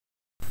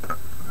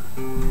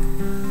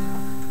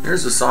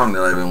Here's a song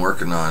that I've been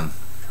working on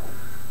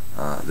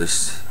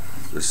this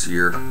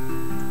year.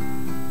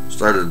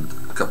 Started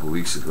a couple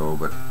weeks ago,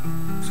 but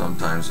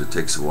sometimes it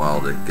takes a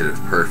while to get it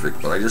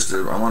perfect. But I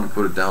wanted to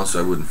put it down so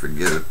I wouldn't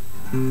forget it.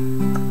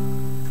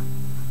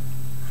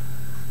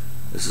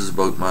 This is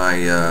about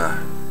my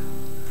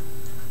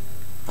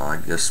I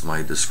guess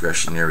my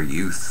discretionary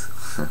youth.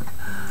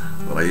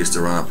 When I used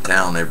to run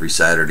uptown every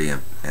Saturday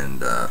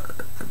and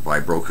buy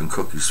broken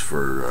cookies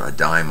for a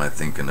dime, I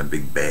think, in a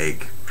big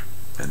bag,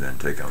 and then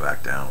take them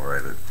back down where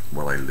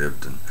I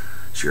lived and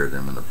share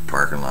them in the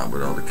parking lot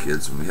with all the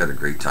kids, and we had a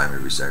great time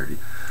every Saturday.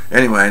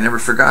 Anyway, I never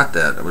forgot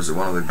that. It was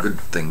one of the good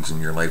things in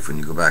your life when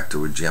you go back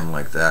to a gem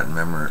like that and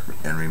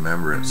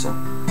remember it. So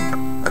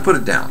I put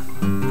it down.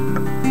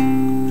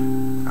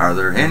 Are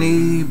there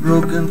any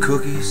broken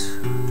cookies,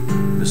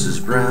 Mrs.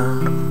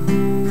 Brown?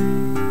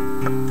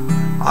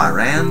 I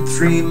ran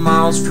 3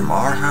 miles from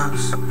our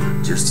house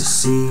just to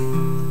see.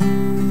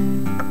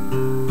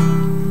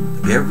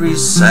 Every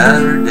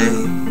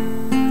Saturday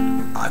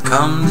I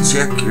come to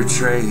check your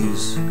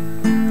trays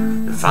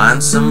to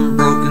find some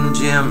broken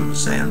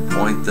gems and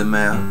point them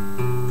out.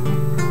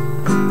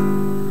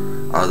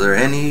 Are there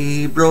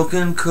any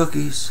broken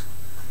cookies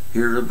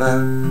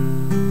hereabout?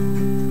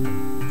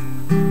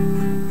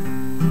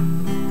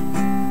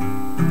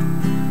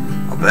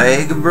 A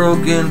bag of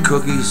broken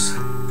cookies,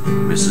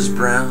 Mrs.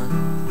 Brown,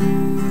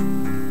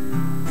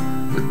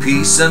 with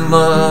peace and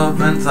love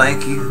and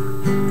thank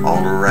you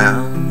all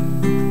around.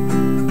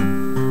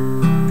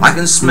 I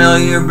can smell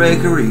your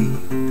bakery,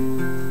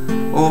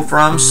 oh,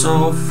 from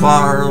so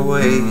far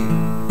away.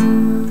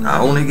 I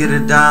only get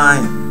a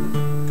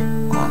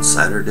dime on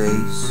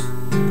Saturdays.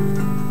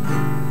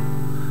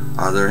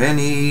 Are there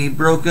any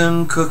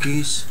broken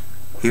cookies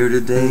here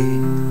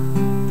today?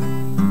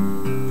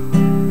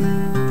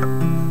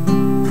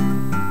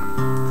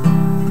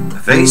 My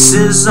face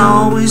is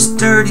always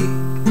dirty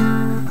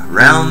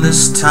around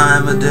this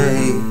time of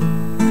day.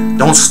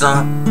 Don't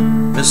stop,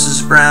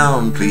 Mrs.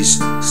 Brown, please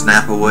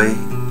snap away.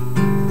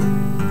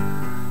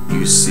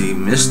 You see,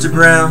 Mr.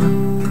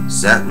 Brown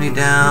sat me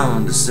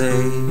down to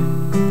say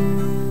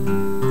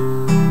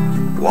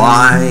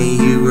why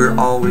you were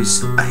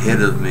always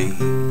ahead of me,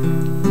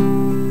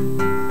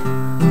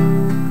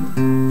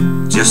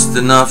 just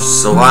enough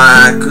so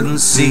I couldn't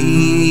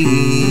see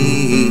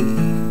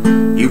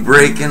you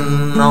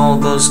breaking all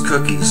those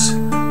cookies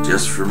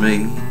just for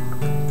me.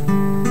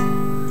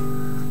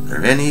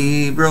 There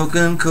any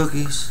broken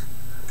cookies,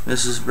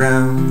 Mrs.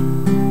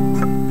 Brown?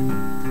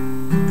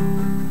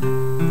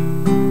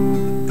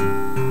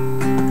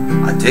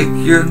 I take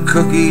your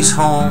cookies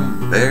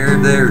home, they're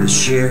there to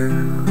share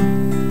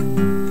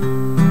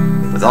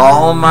with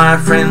all my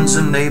friends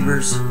and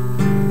neighbors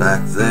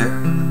back there,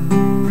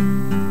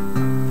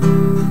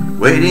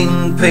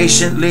 waiting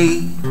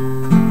patiently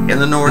in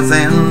the north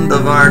end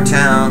of our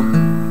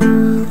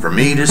town for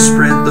me to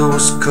spread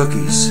those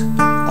cookies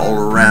all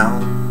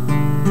around.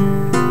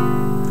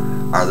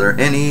 Are there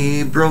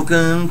any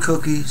broken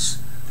cookies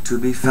to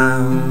be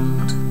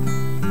found?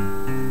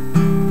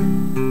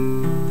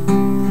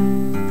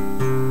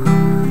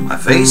 My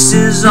face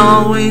is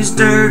always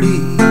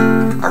dirty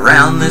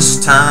around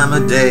this time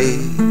of day,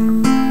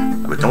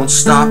 but don't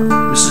stop,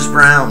 Mrs.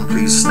 Brown,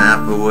 please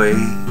snap away.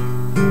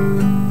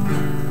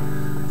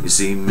 You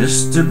see,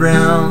 Mr.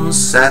 Brown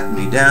sat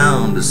me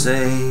down to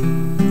say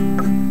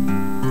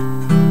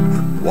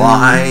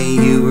why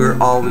you were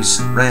always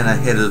ran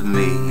ahead of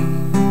me,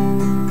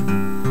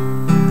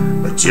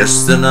 but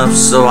just enough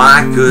so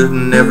I could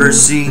never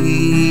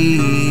see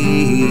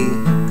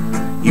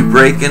you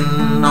breaking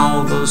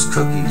all those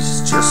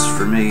cookies just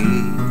for me.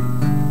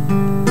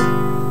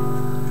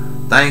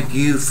 Thank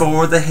you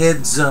for the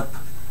heads up,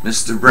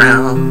 Mr.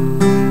 Brown.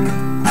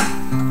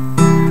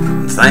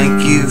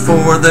 Thank you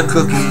for the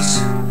cookies,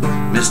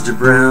 Mr.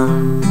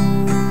 Brown.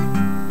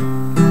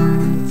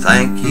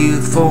 Thank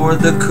you for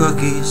the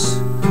cookies,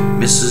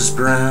 Mrs.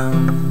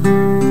 Brown.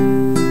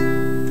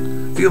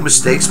 A few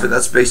mistakes, but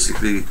that's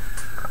basically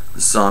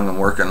the song I'm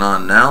working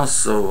on now.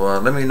 So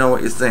let me know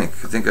what you think.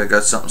 You think I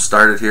got something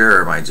started here,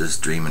 or am I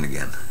just dreaming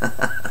again?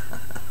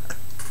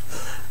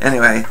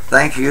 Anyway,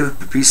 thank you.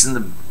 Peace in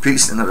the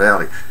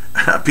valley.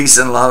 Peace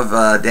and love,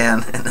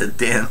 Dan in the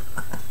den.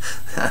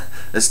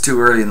 It's too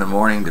early in the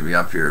morning to be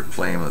up here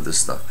playing with this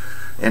stuff.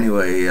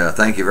 Anyway,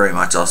 thank you very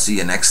much. I'll see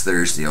you next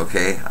Thursday,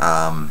 okay?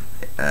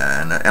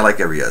 And I like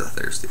every other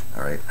Thursday,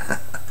 all right?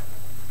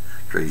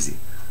 Crazy.